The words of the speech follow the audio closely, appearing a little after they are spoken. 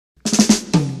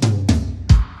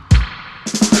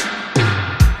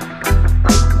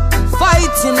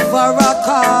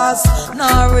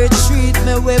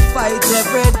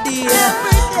every day.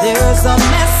 There's a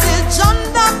message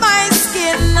under my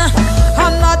skin,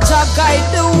 and not to guide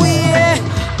the way.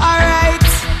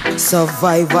 Alright.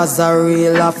 Survivors are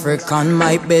real African,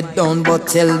 might be down, but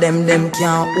tell them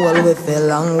can't hold we for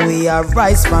long. We are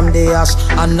rise from the ash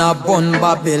and a bun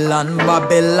Babylon.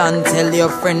 Babylon, tell your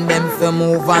friend them to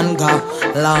move and go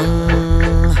long.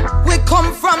 We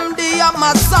come from the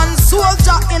Amazon,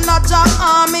 soldier in a Jah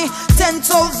army,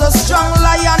 10,000 strong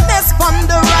lioness on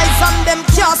the rise, and them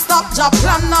can't stop Jah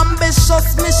plan.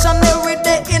 Ambitious missionary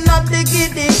they in a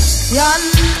Gideon.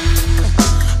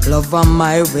 Love of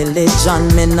my religion,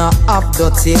 me no have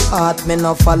dirty heart, me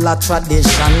no follow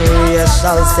tradition.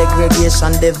 Racial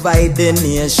segregation divide the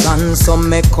nation, so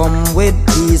me come with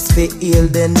peace to heal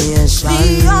the nation.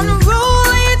 The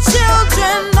unruly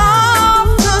children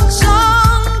of the jungle.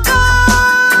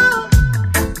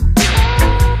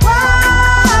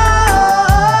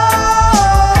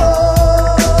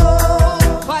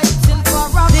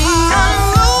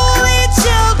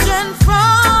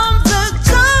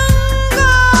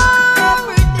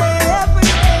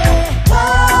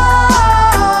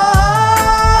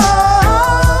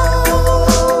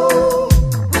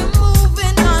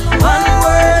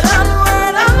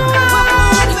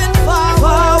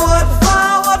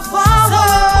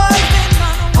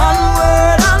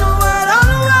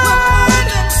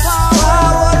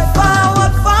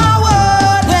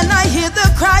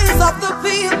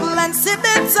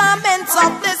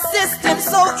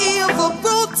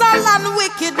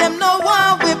 Them no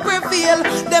one we prevail.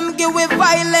 Them give we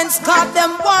violence, cause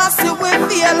them want see we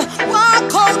fail.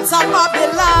 Walk out of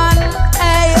Babylon.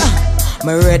 Hey,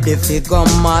 me ready fi go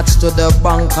march to the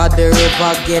bank of the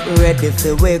river. Get ready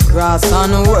fi we cross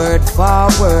onward,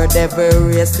 forward. Every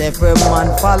race, every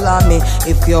man follow me.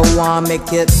 If you want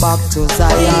make it back to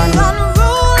Zion.